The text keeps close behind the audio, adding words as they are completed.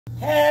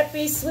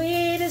Happy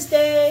sweetest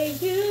day,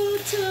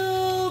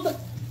 YouTube.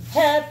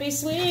 Happy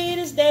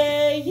sweetest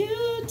day,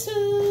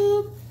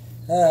 YouTube.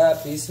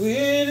 Happy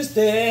sweetest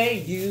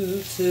day,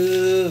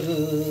 YouTube.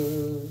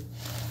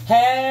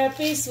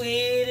 Happy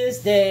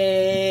sweetest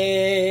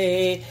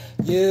day,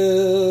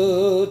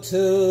 YouTube.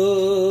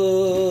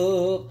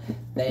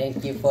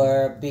 Thank you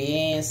for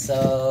being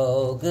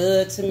so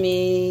good to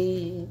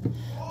me.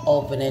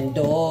 Opening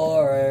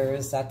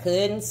doors I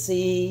couldn't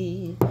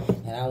see.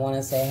 And I want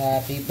to say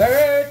happy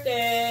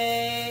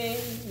birthday.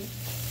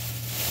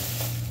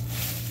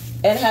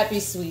 And happy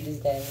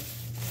sweetest day.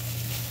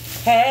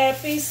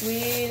 Happy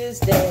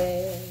sweetest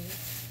day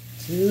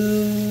to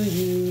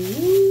you.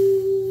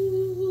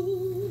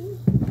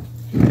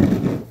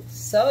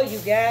 So you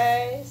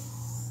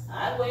guys,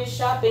 I went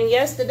shopping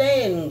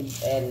yesterday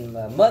and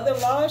my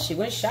mother-in-law, she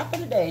went shopping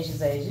today. She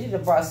said she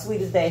done brought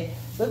sweetest day.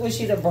 Look what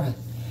she done brought.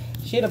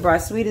 She done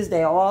brought sweetest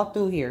day all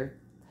through here.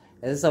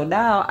 And so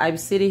now I'm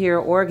sitting here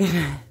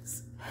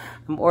organized.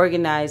 I'm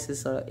organizing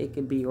so it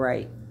can be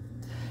right.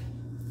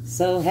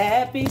 So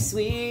happy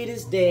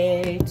sweetest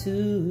day to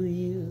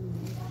you.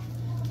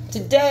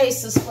 Today,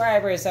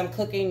 subscribers, I'm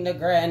cooking the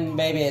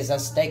grandbabies a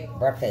steak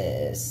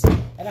breakfast.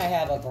 And I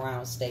have a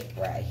ground steak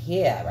right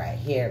here, right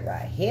here,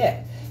 right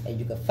here. And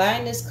you can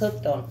find this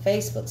cooked on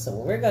Facebook. So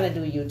what we're going to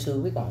do,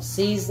 YouTube, we're going to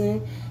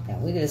season.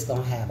 And we're just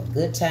going to have a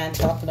good time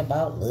talking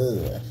about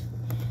love.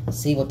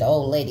 See what the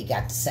old lady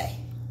got to say.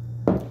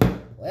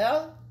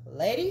 Well,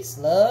 ladies,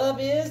 love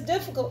is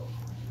difficult.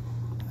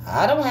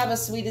 I don't have a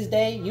sweetest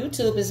day.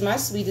 YouTube is my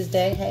sweetest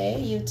day.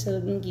 Hey,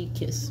 YouTube, give you a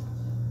kiss.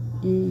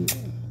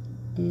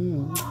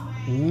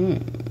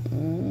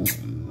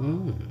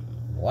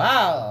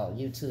 Wow,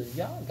 YouTube,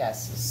 y'all got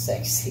some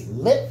sexy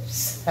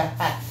lips.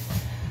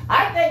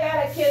 I think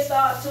I done kissed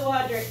all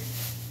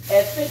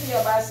 250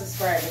 of my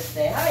subscribers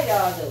today. How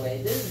y'all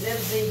doing? This is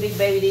MC Big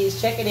Baby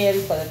D's checking in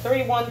for the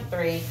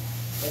 313.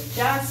 The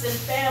Johnson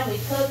Family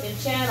Cooking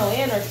Channel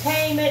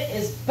Entertainment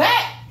is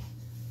back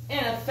in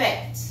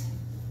effect.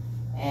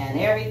 And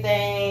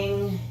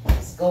everything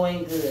is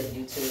going good,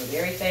 YouTube.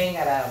 Everything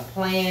that I'm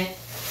planned,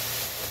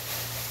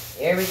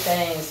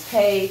 everything is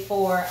paid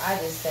for. I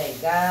just thank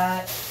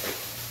God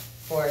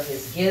for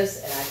his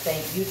gifts. And I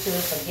thank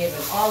YouTube for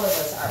giving all of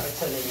us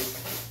opportunities.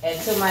 And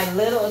to my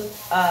little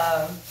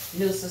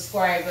new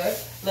subscriber,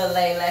 Lil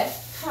Layla,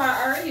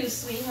 how are you,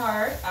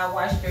 sweetheart? I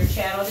watched your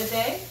channel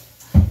today.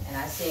 And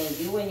I seen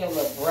you and your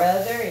little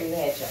brother, and you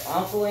had your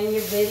uncle in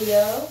your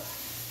video.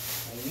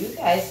 And you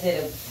guys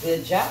did a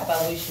good job.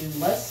 I wish you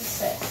much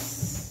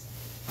success.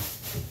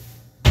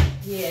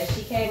 Yeah,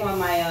 she came on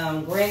my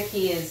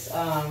grandkids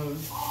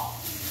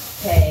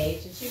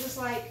page, and she was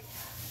like,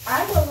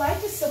 I would like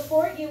to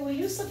support you. Will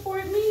you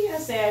support me? I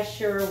said, I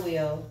sure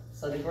will.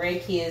 So the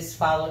grandkids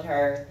followed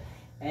her,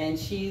 and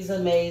she's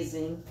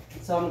amazing.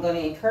 So I'm going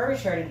to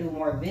encourage her to do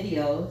more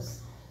videos.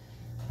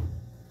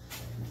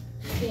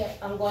 Yeah,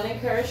 I'm going to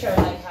encourage her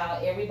like how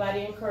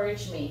everybody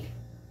encouraged me.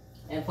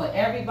 And for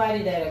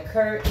everybody that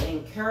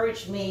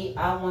encouraged me,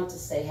 I want to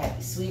say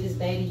happy sweetest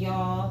day to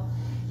y'all.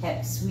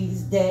 Happy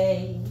sweetest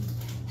day.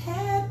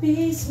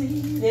 Happy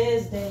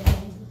sweetest day.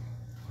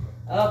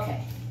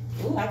 Okay.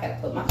 Ooh, I got to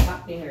put my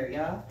top in here,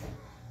 y'all.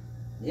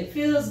 It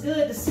feels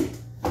good to see.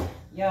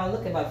 Y'all,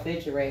 look at my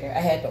refrigerator. I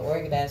had to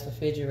organize my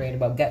refrigerator,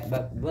 but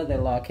my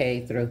mother-in-law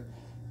came through.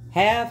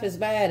 Half is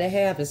mine and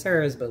half is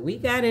hers, but we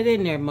got it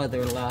in there,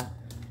 mother-in-law.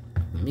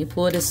 Let me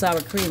pour this sour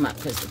cream out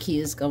because the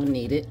kids gonna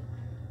need it.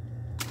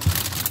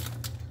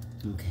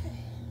 Okay.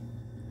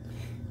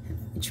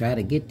 Try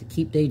to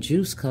keep their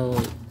juice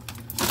cold.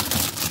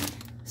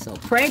 So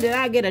pray that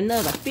I get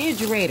another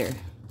refrigerator.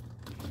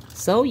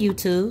 So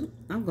YouTube,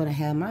 I'm gonna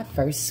have my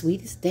first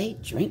sweetest day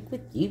drink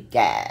with you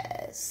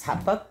guys. How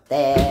about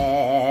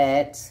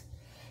that?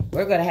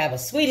 We're gonna have a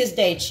sweetest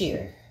day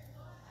cheer.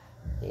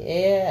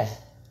 Yeah.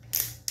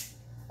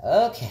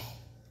 Okay.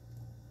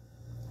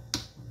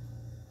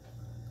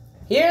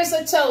 Here's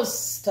a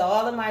toast to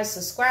all of my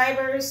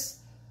subscribers.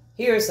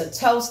 Here's a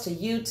toast to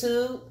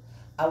YouTube.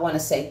 I want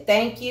to say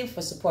thank you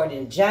for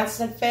supporting the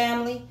Johnson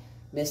family.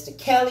 Mr.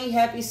 Kelly,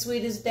 happy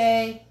sweetest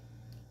day.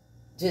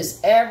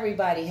 Just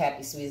everybody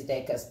happy sweetest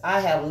day, because I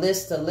have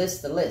lists.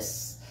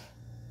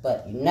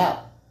 But you know,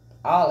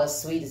 all of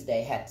sweetest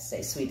day have to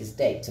say sweetest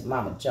day to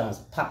Mama Jones,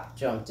 Papa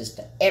Jones, just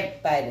to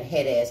everybody in the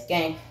head ass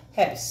gang.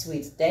 Happy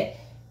sweetest day.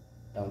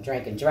 Don't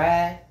drink and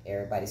drive.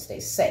 Everybody stay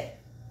safe.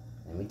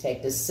 Let me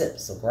take this sip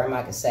so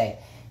Grandma can say,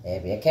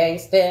 if you can't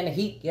stand the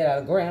heat, get out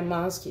of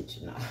Grandma's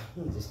kitchen. No,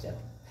 I'm just joking.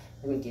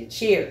 Let me get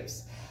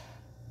cheers.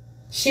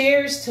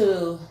 Cheers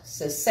to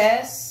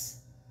success,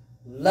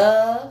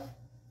 love,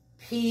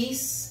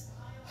 peace,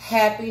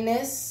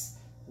 happiness,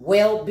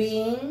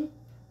 well-being,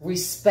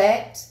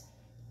 respect,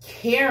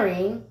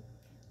 caring,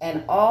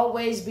 and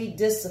always be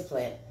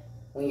disciplined.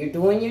 When you're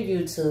doing your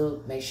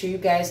YouTube, make sure you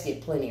guys get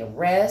plenty of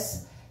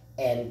rest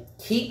and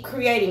keep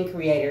creating,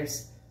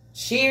 creators.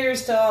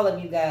 Cheers to all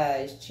of you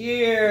guys.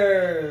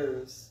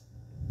 Cheers.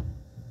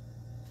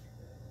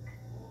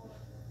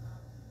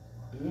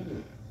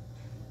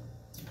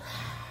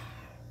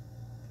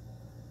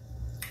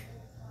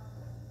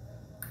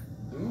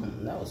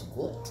 was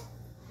good.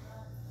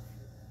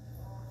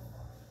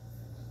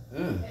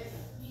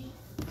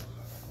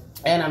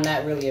 And I'm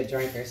not really a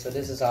drinker, so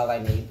this is all I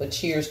need. But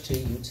cheers to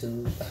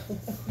YouTube.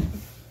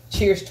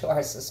 Cheers to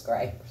our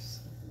subscribers.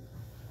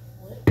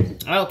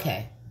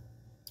 Okay.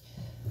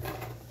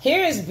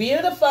 Here is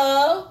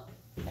beautiful.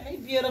 Hey,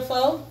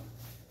 beautiful.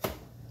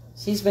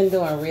 She's been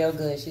doing real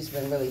good. She's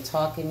been really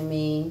talking to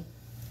me.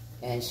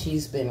 And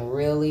she's been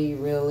really,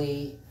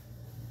 really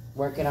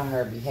working on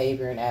her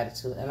behavior and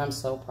attitude. And I'm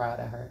so proud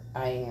of her.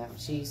 I am.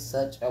 She's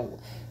such a...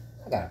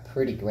 I got a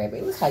pretty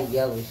grandbaby. Look how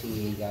yellow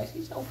she is, guys.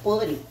 She's so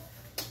pretty.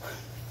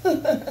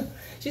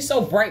 She's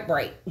so bright.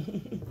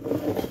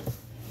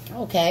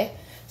 Okay.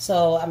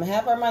 So I'm going to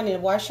have Armani to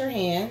wash her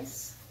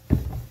hands.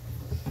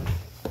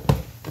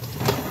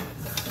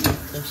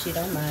 If she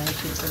don't mind,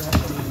 she's going to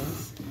wash her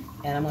hands.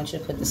 And I want you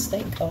to put the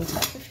steak on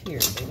top of here,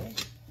 baby.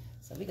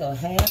 So we're going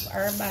to have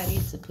our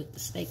body to put the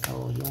steak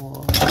on,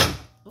 y'all.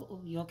 Uh-oh,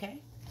 you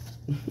okay?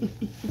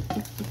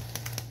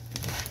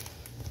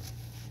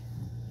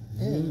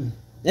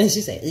 Then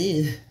she said,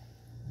 ew.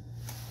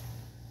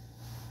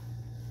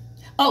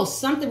 Oh,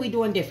 something we're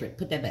doing different.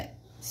 Put that back.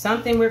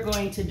 Something we're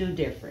going to do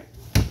different.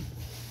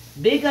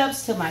 Big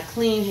ups to my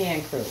clean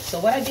hand crew. So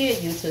what I did,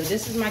 YouTube,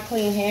 this is my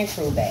clean hand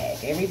crew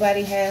bag.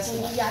 Everybody has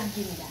one.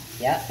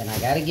 Yep, and I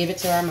got to give it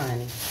to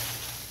Armani.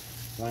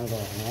 One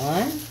going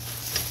on.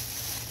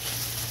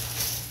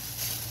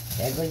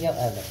 There go your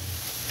other.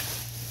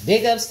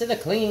 Big ups to the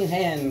clean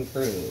hand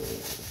crew.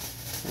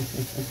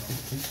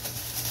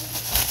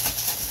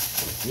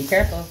 Be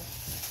careful.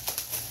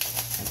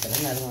 I'll put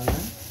another one on.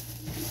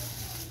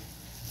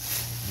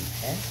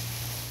 Okay.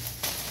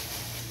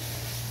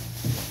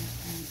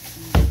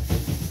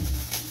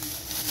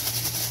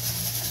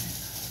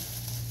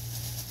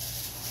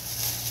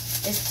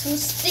 It's too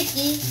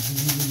sticky.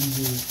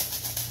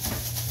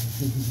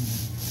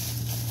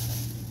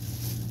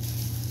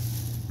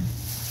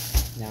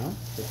 Now,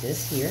 put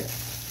this here.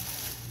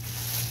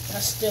 I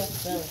still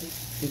feel it.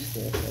 You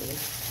still feel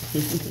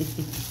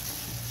it.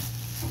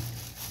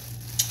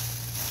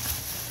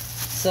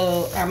 So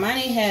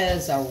Armani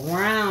has a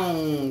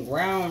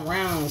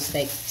round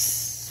steaks.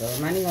 So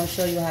Armani gonna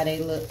show you how they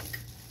look.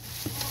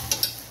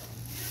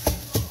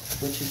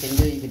 What you can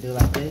do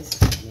like this,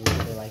 and you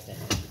can do like that.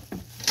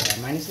 So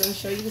Armani's gonna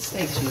show you the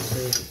steaks,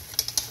 YouTube.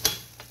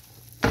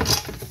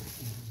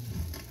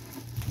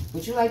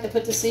 Would you like to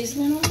put the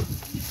seasoning on? You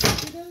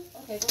do?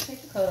 Okay, go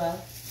take the coat off.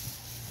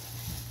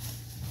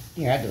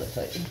 Here, I'll do it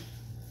for you.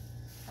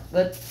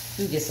 But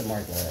you get some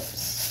more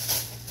gloves.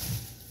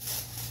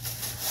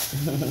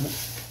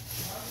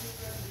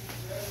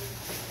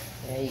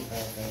 There you go,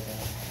 baby.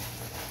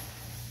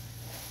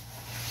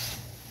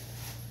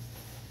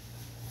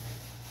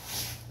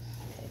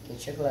 Okay, get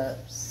your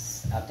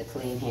gloves out the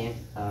clean hand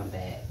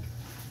bag.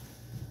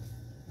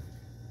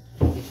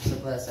 Get you some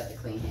gloves out the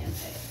clean hand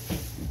bag.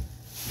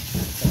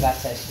 Because I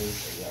touched these,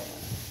 so you don't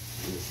want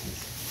to use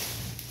these.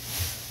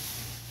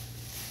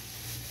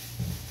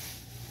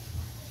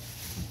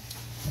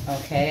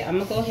 Okay, I'm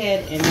going to go ahead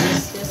and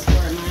mix this for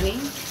Armani.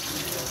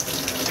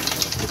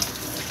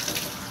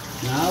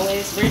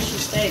 Always rinse your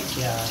steaks,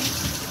 y'all.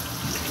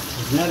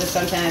 You notice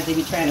sometimes they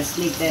be trying to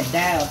sneak that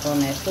dye up on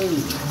that food.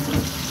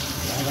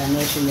 Y'all gotta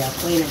make sure y'all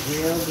clean it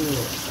real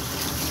good.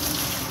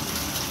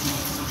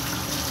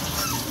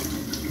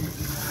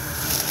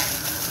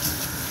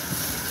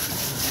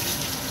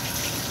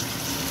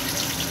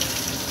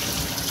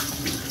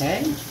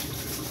 Okay.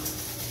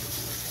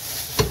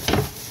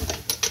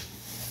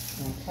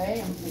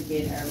 Okay, I'm gonna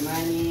get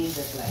Armani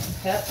the black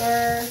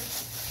pepper.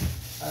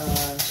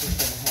 She's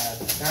gonna have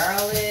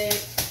garlic,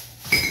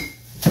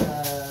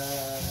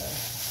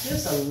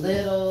 just a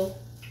little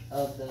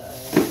of the,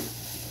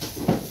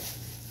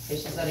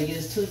 she's gonna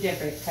use two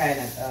different kind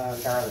of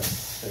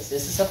garlics. Because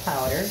this is a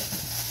powder,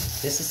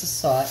 this is a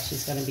salt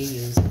she's gonna be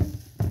using,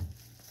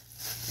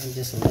 and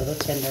just a little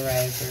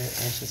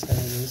tenderizer, and she's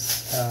gonna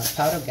use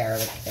powdered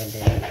garlic and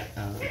then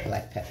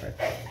black pepper.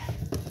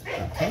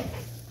 Okay,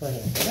 go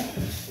ahead,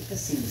 get the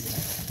seasoning.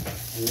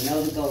 And you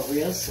know to go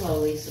real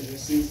slowly so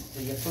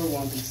your food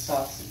won't be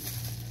salty.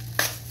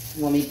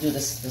 You want me to do the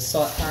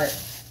salt part?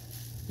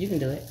 You can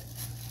do it.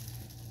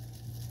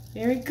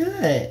 Very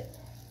good.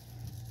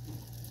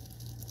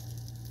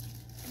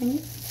 I'm doing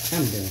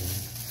it.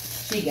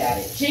 She got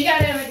it. She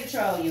got it under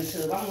control,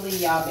 YouTube. I'm going to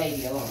leave y'all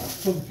baby alone.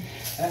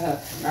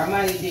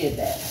 Armani did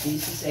that. She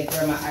said,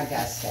 Grandma, I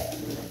got that.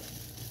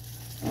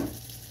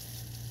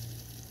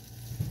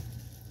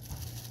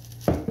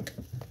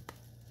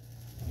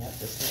 Yep,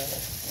 just a little.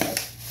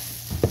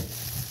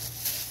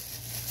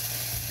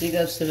 Big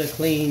ups to the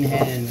clean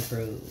hand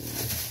crew.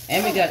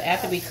 And we got,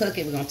 after we cook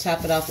it, we're going to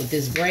top it off with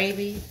this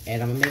gravy.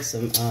 And I'm going to make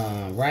some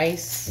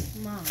rice.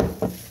 Mom, it's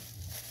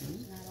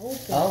not open.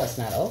 Oh, it's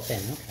not open.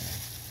 Okay.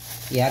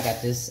 Yeah, I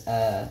got this.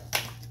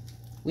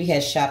 We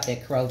had shopped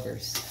at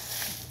Kroger's.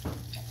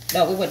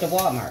 No, we went to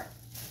Walmart.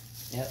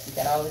 Yep, we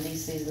got all of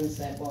these seasons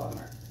at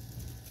Walmart.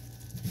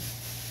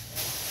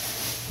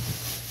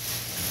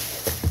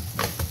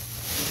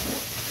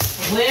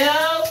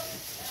 Well,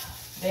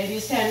 Baby,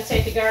 it's time to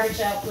take the garbage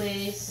out,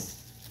 please.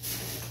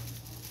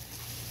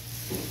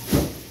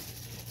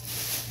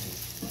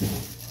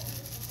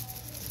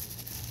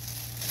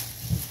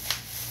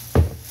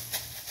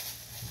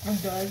 I'm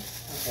done.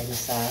 Okay,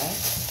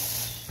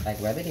 massage.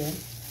 Like rub it in.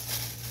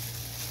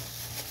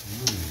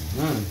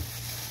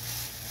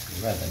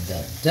 Rub a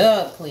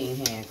dub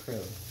clean hand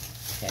crew.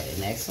 Okay,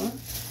 the next one.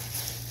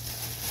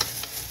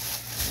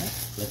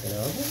 Flip it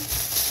over.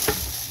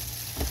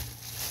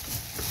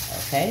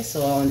 Okay,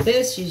 so on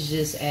this, she's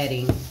just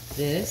adding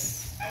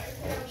this.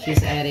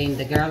 She's adding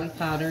the garlic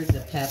powder,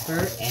 the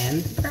pepper,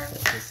 and the garlic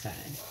this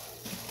time.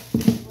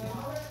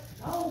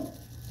 Oh,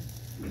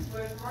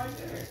 right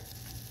there.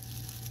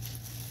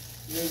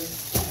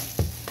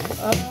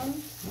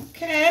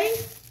 Okay.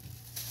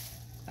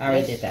 I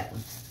already did that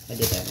one. I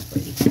did that one for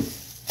you.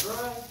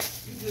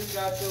 You just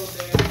got your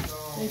damn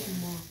Thank you,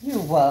 Mom.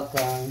 You're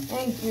welcome.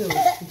 Thank you.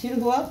 You're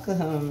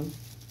welcome.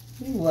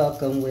 You're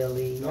welcome,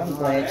 Willie. I'm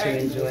glad you're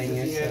enjoying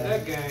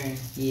yourself. That game.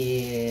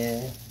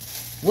 Yeah.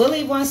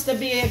 Willie wants to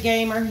be a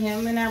gamer,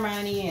 him and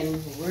Armani,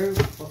 and we're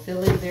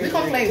fulfilling their We're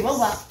gonna play dreams.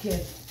 Roblox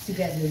Kids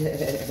together.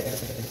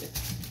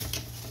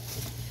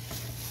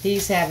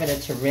 He's having a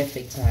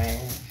terrific time.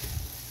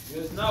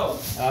 Just know.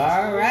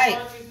 All right.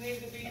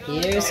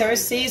 Here's her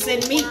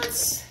seasoned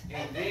meats.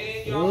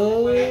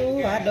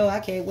 Ooh, I know.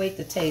 I can't wait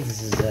to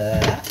taste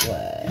that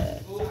one.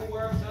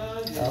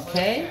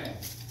 Okay.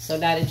 So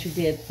now that you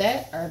did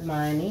that,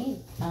 Armani,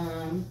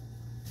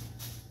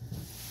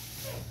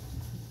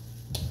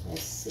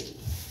 let's see.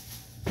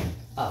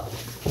 Oh,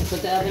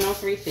 put the oven on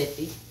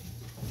 350.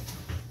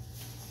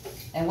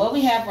 And what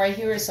we have right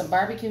here is some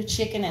barbecue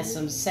chicken and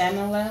some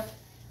salmon left.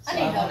 So I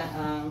need help.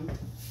 Oh,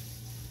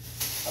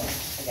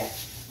 I got you.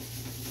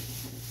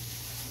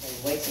 So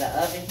wait till the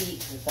oven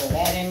heat and throw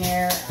that in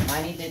there.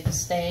 Armani did the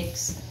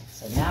steaks.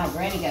 So now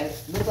Granny got to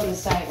look on the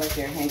side right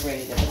there and hand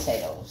Granny the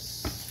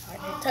potatoes. I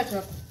didn't touch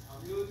them.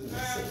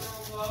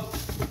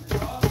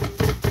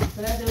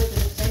 What I do with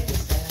the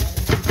potatoes, Dad?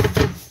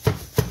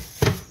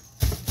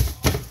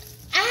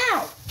 Ow!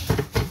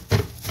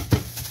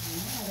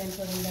 I didn't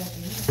put them back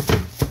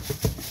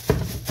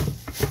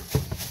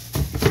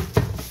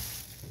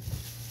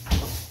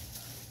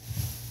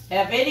in.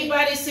 Have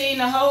anybody seen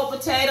the whole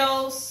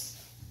potatoes?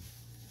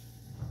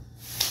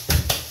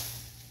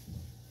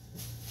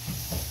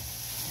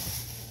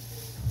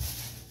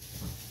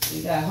 You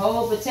got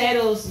whole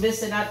potatoes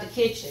missing out the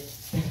kitchen.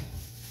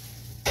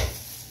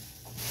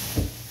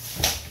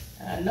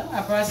 I know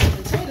I brought some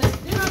potatoes.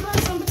 Did I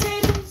bring some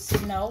potatoes?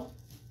 No.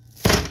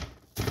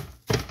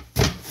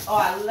 Oh,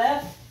 I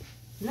left?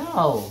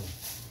 No.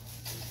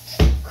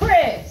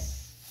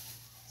 Chris.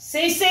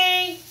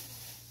 Cece.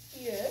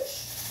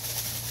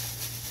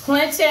 Yes.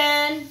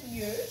 Clinton.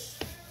 Yes.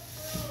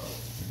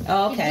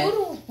 Okay.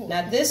 Doodle.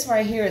 Now this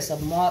right here is a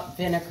malt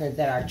vinegar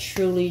that I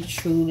truly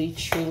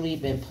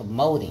been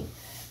promoting.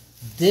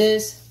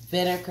 This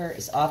vinegar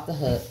is off the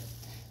hook.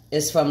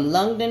 It's from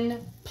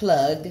London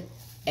Plug,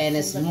 and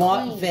it's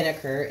malt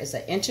vinegar. It's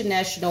an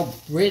international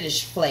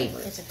British flavor.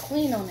 It's a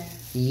queen on there.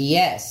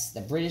 Yes,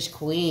 the British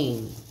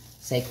Queen.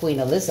 Say Queen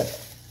Elizabeth.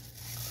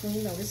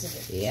 Queen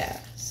Elizabeth. Yeah.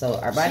 So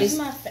our body's She's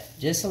my favorite.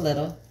 just a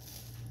little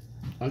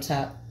on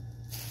top.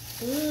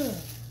 Ugh.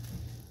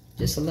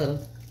 Just a little.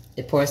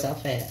 It pours out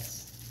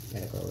fast. You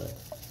gotta go look.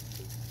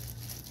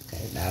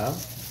 Okay, now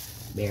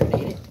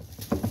marinate it.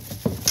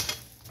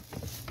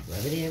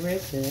 Rub it in real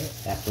good.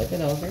 Now flip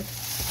it over.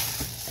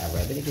 Now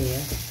rub it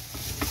again.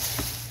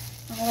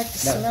 I don't like the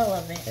smell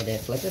of it. And then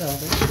flip it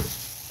over.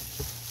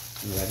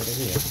 And rub it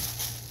again.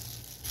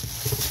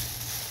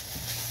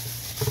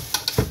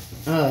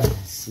 Oh,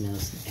 it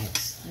smells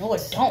excellent. No,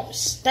 it don't. It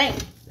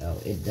stink. No,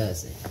 it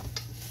doesn't.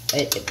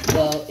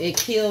 Well, it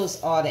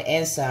kills all the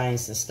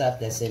enzymes and stuff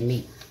that's in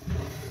meat.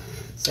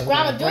 So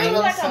Grandma, do it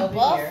look like I'm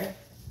buff? here.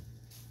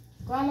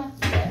 Grandma?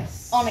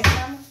 Yes. On the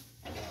camera?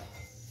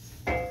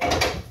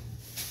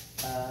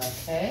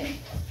 Okay.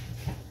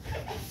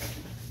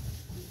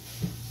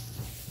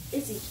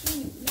 Is it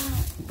cute now?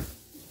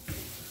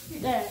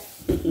 Dad.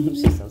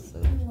 She's so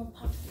sweet.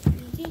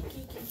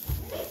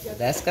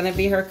 That's gonna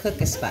be her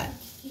cooking spot.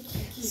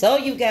 So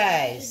you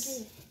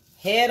guys,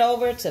 head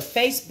over to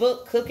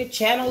Facebook Cooking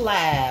Channel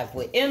Live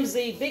with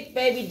MZ, Big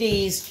Baby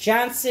D's,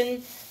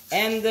 Johnson,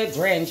 and the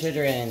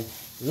grandchildren.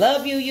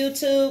 Love you,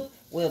 YouTube.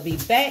 We'll be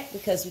back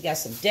because we got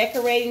some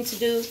decorating to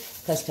do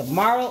because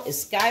tomorrow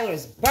is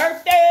Skylar's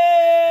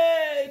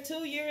birthday.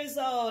 2 years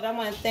old. I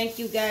want to thank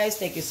you guys.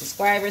 Thank you,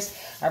 subscribers.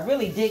 I'm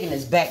really digging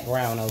this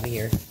background over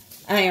here.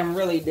 I am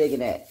really digging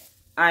that.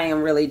 I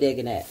am really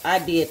digging that. I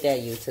did that,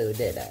 YouTube,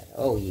 didn't I?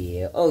 Oh,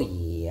 yeah. Oh,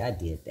 yeah. I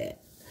did that.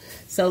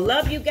 So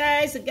love you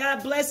guys and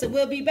God bless. And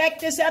we'll be back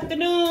this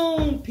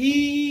afternoon.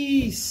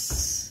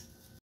 Peace.